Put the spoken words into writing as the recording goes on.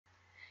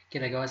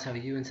G'day guys, how are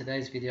you? In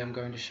today's video I'm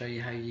going to show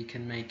you how you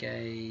can make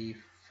a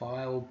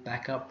file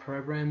backup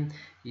program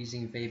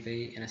using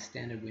VB in a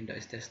standard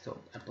Windows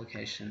desktop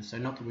application. So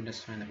not the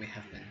Windows Phone that we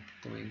have been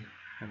doing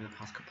over the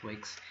past couple of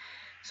weeks.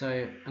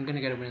 So I'm going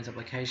to go to Windows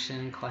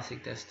Application,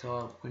 Classic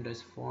Desktop,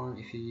 Windows Form.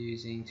 If you're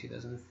using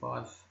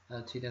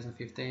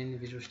 2015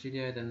 Visual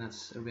Studio, then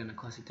it'll be on the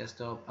Classic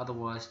Desktop.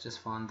 Otherwise,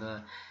 just find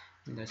the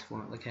Windows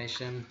Form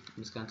application.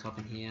 I'm just going to type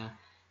in here,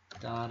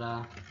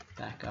 Data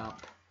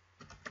Backup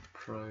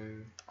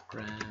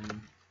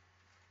Program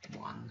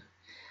 1.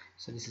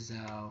 So this is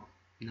our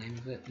name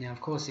of it. Now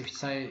of course if you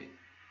say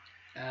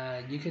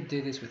you could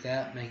do this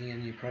without making a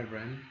new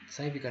program.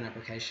 Say if you've got an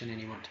application and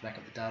you want to back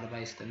up the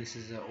database, then this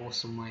is an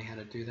awesome way how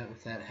to do that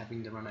without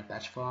having to run a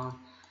batch file.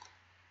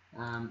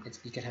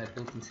 You could have it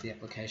built into the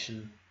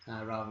application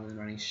rather than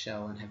running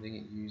shell and having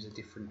it use a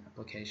different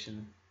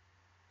application.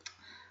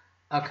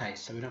 Okay,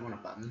 so we don't want a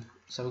button,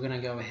 so we're going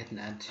to go ahead and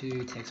add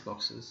 2 text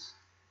boxes.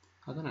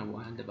 I don't know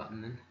why I had the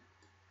button then.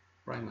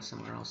 Brain was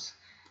somewhere else.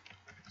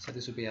 So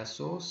this will be our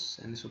source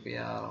and this will be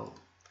our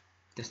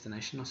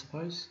destination, I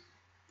suppose.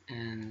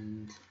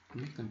 And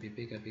I'm making them a bit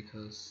bigger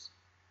because,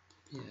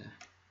 yeah.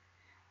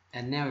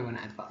 And now we want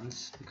to add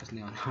buttons because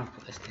now I know how to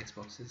put those text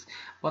boxes.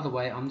 By the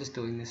way, I'm just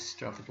doing this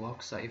straight off the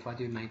block, so if I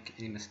do make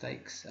any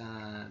mistakes,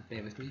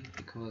 bear with me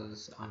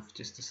because I've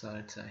just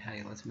decided to,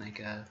 hey, let's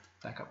make a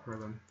backup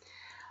program.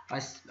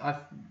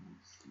 I've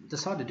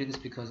decided to do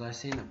this because I've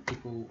seen that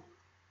people,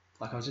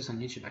 like I was just on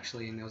YouTube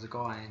actually, and there was a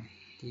guy and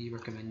he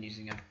recommended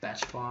using a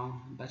batch file.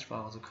 Batch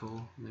files are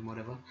cool, I mean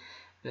whatever,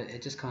 but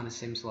it just kind of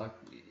seems like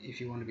if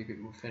you want to be a bit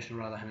more professional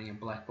rather than having a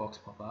black box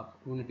pop up,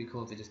 wouldn't it be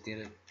cool if they just did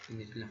it and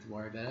you didn't have to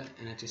worry about it,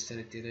 and it just said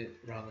it did it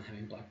rather than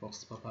having black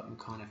boxes pop up and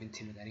kind of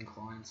intimidating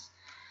clients.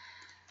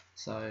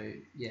 So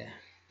yeah,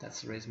 that's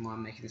the reason why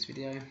I'm making this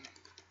video.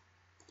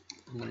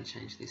 I'm going to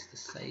change this to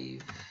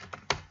save.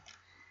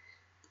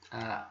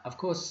 Of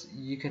course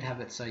you could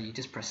have it so you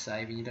just press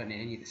save and you don't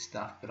need any of this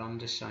stuff, but I'm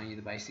just showing you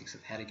the basics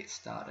of how to get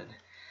started.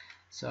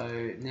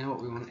 So now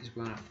what we want is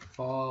we want to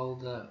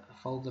folder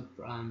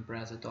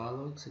browser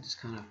dialog, so just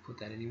kind of put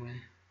that anywhere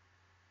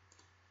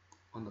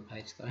on the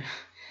page though.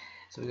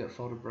 So we've got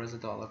folder browser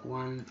dialog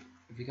 1.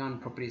 If we go on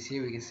properties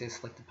here, we can see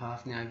select the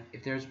path. Now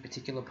if there is a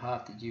particular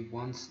path that you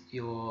want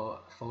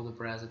your folder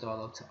browser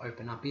dialog to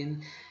open up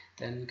in,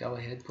 then go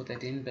ahead, put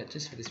that in, but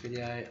just for this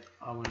video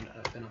I want it to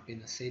open up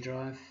in the C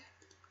drive.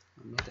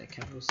 I'll make that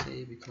capital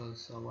C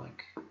because I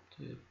like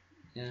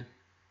to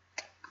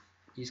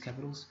use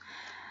capitals.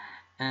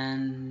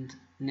 And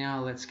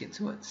now let's get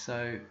to it.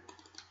 So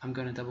I'm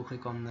going to double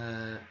click on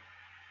the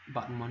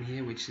button one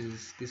here, which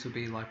is, this will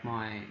be like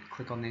my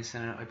click on this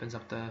and it opens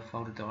up the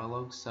folder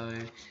dialog. So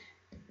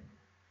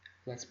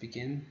let's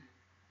begin.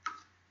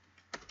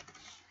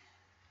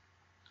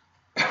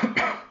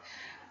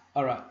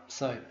 Alright,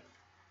 so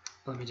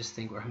let me just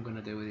think what I'm going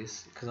to do with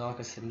this, because like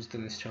I said, I'm just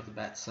doing this straight off the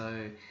bat.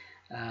 So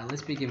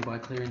let's begin by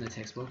clearing the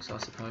text box, I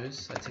suppose.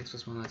 So text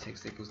plus 1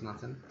 text equals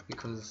nothing,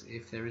 because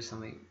if there is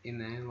something in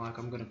there, like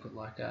I'm going to put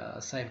like a,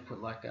 say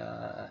put like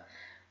a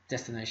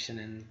destination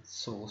and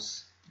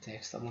source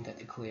text, I want that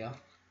to clear.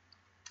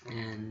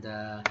 And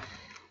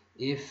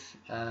if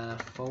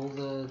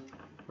folder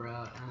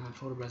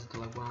browser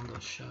dialog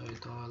 1.show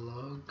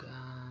dialog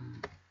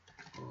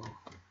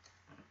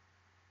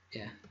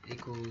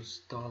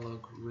equals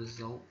dialog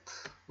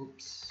result,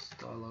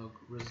 dialog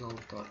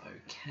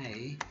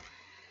result.ok.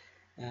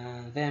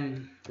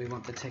 Then we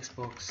want the text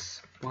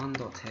box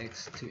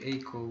 1.text to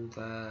equal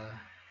the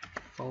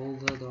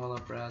folder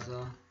dialog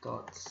browser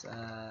dot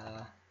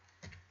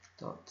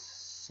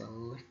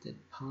selected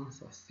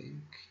path, I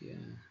think.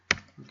 Yeah,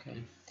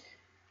 okay.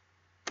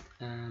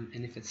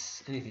 And if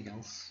it's anything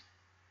else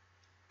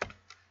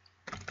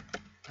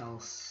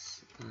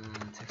text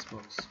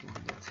box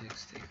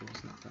 1.text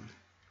equals nothing,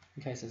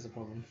 in case there's a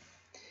problem.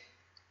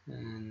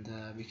 And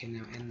we can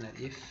now end that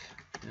if,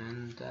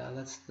 and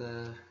that's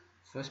the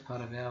first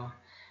part of our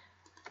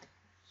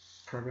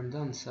program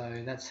done.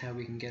 So that's how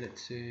we can get it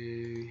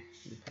to,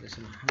 put this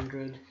on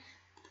 100.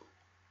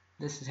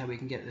 This is how we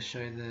can get it to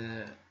show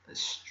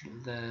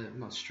the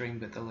not string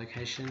but the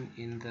location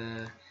in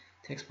the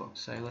text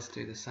box. So let's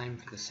do the same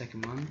for the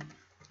second one,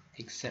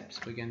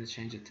 except we're going to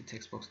change it to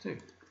text box 2.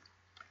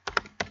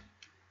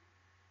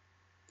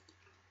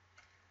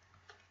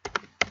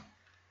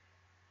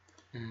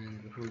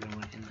 And we're probably going to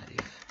want to end that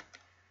if.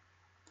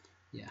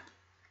 Yeah.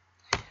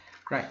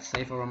 Great, so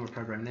if I run my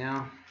program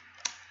now,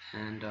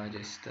 and I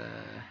just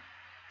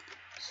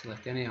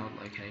select any old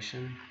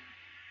location,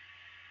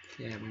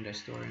 Windows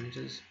Store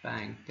Images,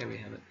 bang, there we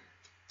have it.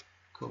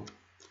 Cool.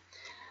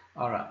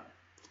 Alright,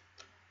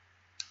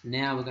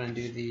 now we're going to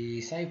do the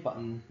save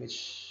button,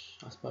 which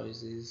I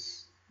suppose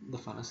is the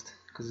funnest,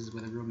 because this is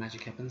where the real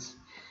magic happens.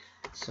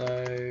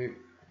 So,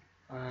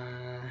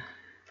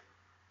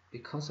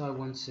 because I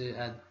want to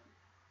add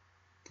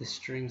the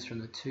strings from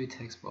the 2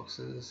 text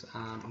boxes,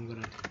 I'm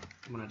going to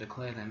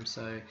declare them.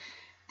 So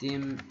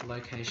dim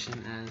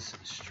location as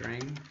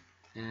string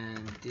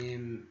and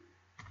dim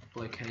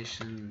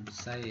location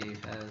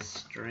save as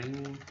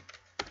string,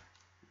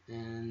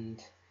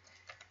 and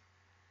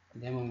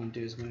then what I'm going to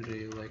do is I'm going to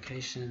do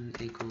location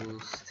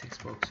equals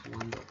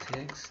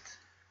textbox1.text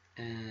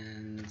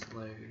and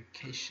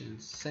location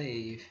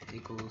save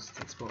equals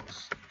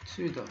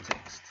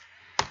textbox2.text.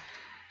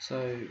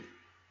 So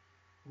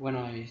when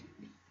I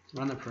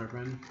run the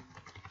program,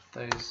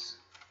 those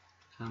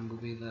will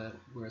be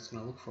where it's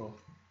going to look for.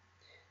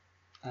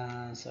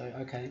 So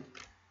okay,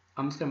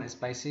 I'm just going to make this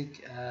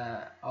basic.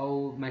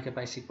 I'll make a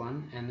basic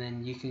one, and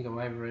then you can go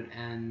over it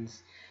and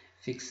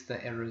fix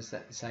the errors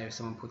that, say, if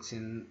someone puts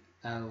in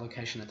a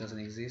location that doesn't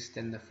exist,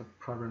 then the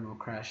program will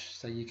crash.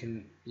 So you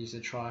can use a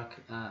try,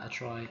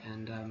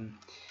 and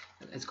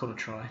it's called a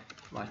try,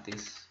 like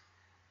this,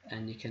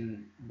 and you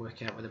can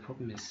work out where the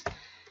problem is.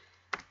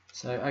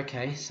 So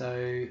okay,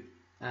 so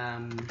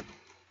I'm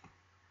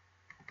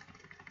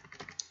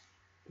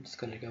just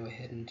going to go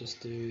ahead and just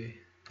do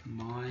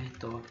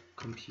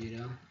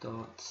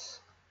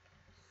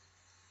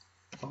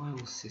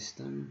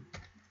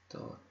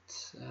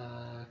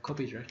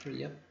my.computer.filesystem.copy directory,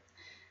 yep.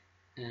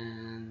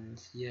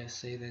 And yeah,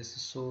 see, there's the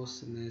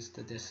source and there's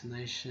the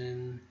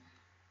destination,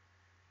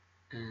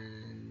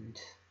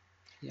 and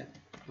yeah,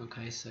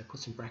 okay, so put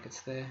some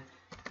brackets there.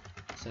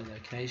 So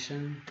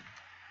location,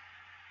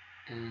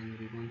 and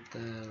we want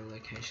the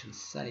location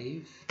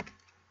save,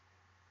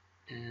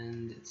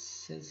 and it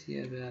says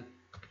here about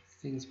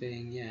things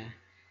being, yeah,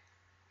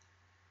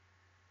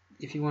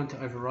 if you want to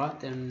overwrite,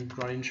 then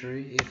write in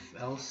true, if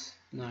else,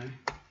 no,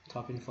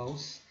 type in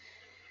false.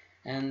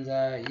 And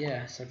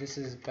yeah, so this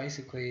is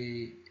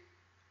basically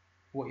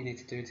what you need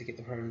to do to get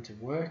the program to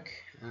work.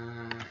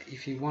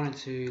 If you wanted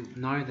to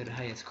know that,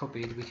 hey, it's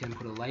copied, we can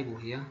put a label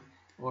here,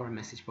 or a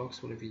message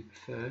box, whatever you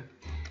prefer.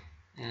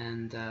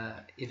 And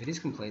if it is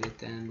completed,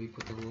 then we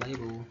put the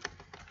label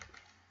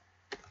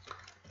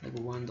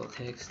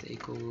 1.text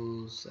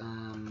equals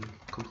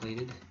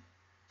completed.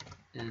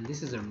 And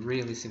this is a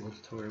really simple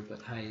tutorial,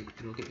 but hey,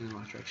 it'll get you in the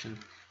right direction.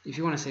 If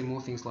you want to see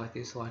more things like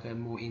this, like a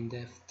more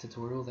in-depth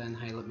tutorial, then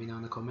hey, let me know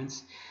in the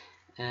comments.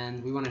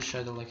 And we want to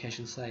show the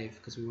location save,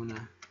 because we want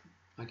to,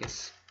 I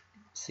guess,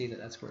 see that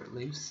that's where it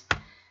lives.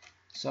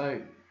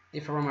 So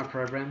if I run my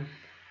program,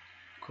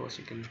 of course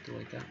you can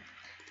delete that,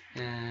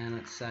 and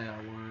let's say I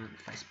want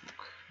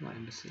Facebook, not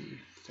embassy,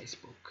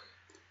 Facebook.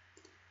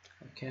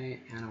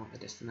 Okay, and I want the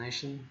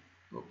destination.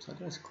 Oops, I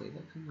just clear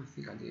that. I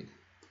think I did.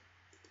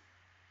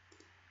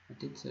 I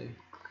did too.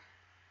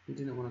 We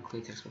do not want to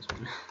clear textbox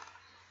 1.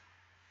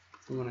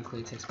 We want to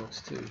clear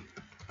textbox 2.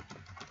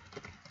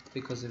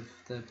 Because of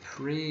the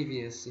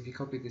previous, if you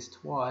copy this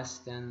twice,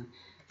 then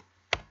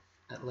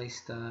at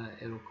least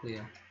it'll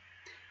clear.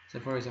 So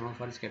for example,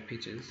 if I just go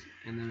pictures,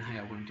 and then hey,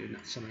 I want to do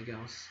something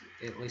else,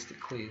 at least it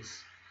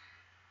clears.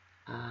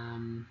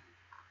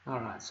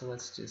 Alright, so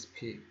let's just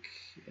pick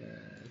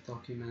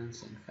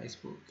documents and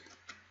Facebook,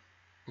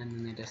 and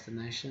then their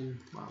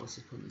destination. Well, let's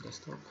just put in the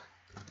desktop.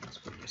 Let's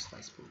put just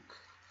Facebook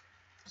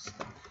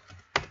stuff.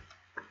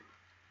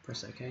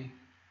 Press OK.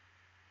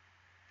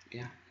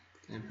 Yeah,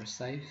 and press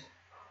save.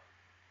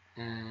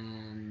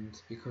 And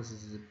because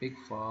this is a big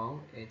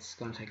file, it's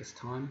going to take us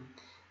time.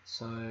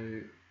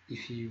 So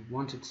if you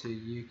wanted to,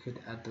 you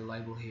could add the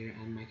label here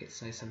and make it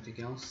say something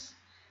else.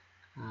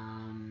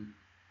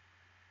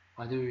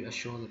 I do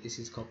assure that this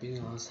is copying,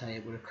 or else hey,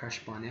 it would have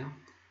crashed by now.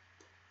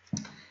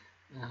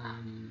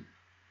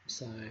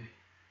 So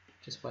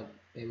just bear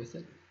with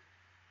it.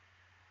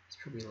 There's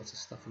probably lots of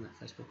stuff on that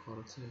Facebook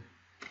folder too.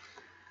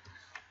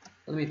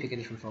 Let me pick a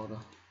different folder,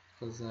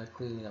 because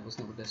clearly that was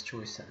not the best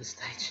choice at this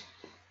stage.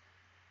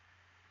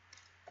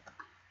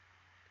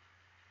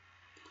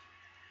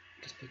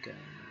 Just pick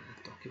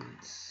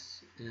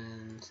documents,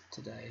 and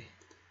today.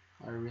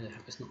 I really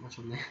hope there's not much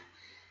on there.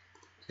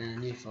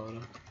 And new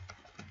folder.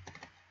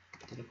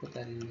 Did I put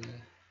that in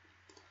the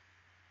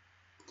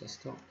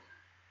desktop?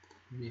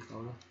 New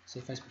folder. See,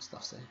 Facebook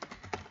stuff's there.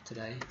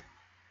 Today.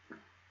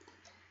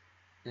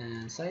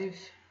 And save.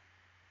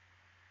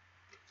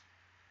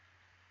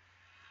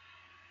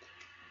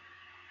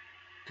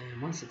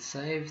 And once it's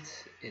saved,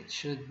 it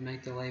should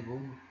make the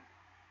label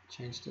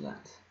change to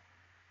that.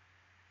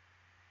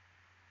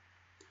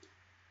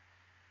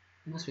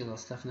 There must be a lot of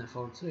stuff in that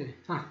folder too.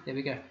 There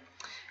we go.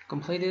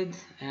 Completed,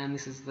 and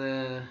this is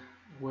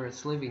where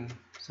it's living.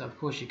 So of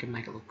course you can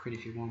make it look pretty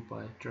if you want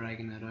by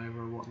dragging that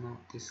over or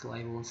whatnot, this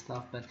label and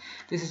stuff, but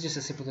this is just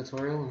a simple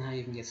tutorial on how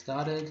you can get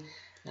started.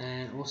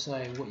 And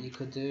also what you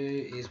could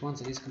do is,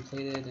 once it is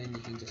completed, then you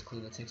can just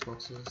clear the text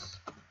boxes.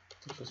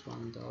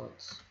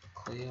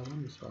 Textbox1.clear. I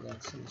wonder why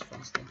that's so much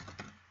faster.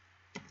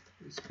 I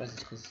suppose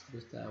it's because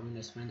with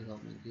Windows Phone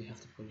development you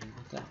have to put it in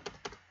like that.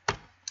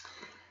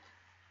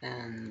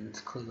 And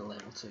clear the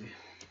label too.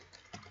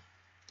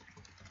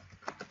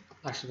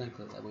 Actually, don't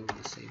clear the label, we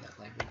want to see that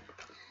label.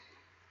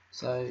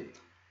 So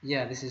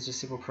yeah, this is just a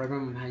simple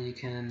program on how you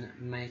can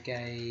make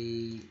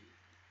a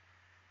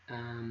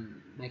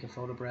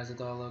folder browser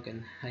dialog,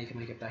 and how you can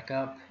make it back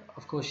up.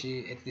 Of course,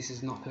 this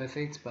is not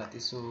perfect, but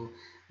this will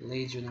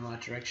lead you in the right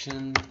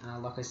direction.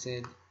 Like I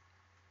said,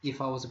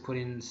 if I was to put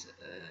in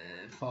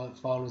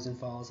folders and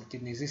files that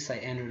didn't exist, say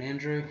Andrew and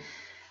Andrew,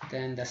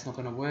 then that's not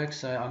going to work.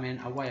 So I mean,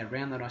 a way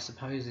around that, I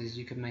suppose, is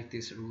you can make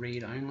this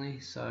read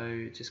only.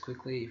 So just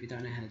quickly, if you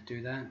don't know how to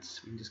do that,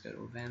 we can just go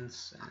to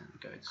events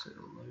and go to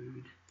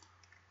load,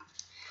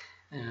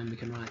 and we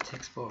can write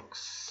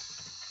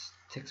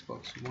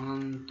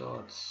textbox1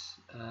 dot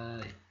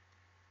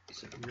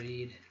is it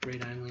read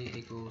only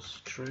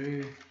equals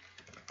true,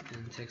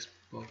 and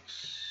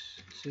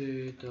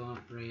textbox2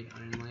 dot read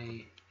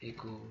only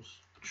equals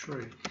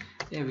true.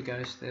 There we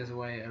go. So there's a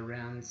way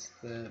around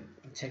the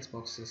text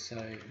boxes, so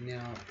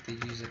now the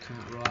user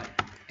can't write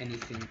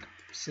anything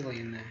silly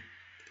in there.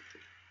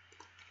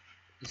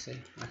 You see,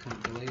 I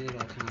can't delete it,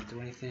 I can't do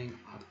anything.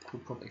 I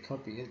could probably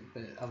copy it,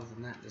 but other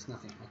than that, there's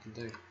nothing I can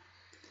do.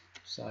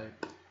 So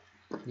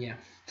yeah.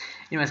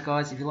 Anyways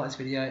guys, if you like this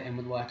video and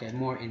would like a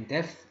more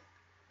in-depth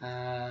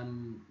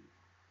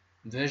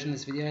version of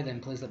this video,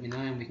 then please let me know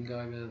and we can go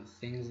over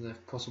things, the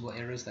possible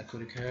errors that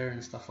could occur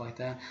and stuff like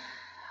that.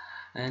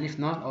 And if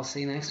not, I'll see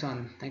you next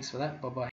one. Thanks for that. Bye bye.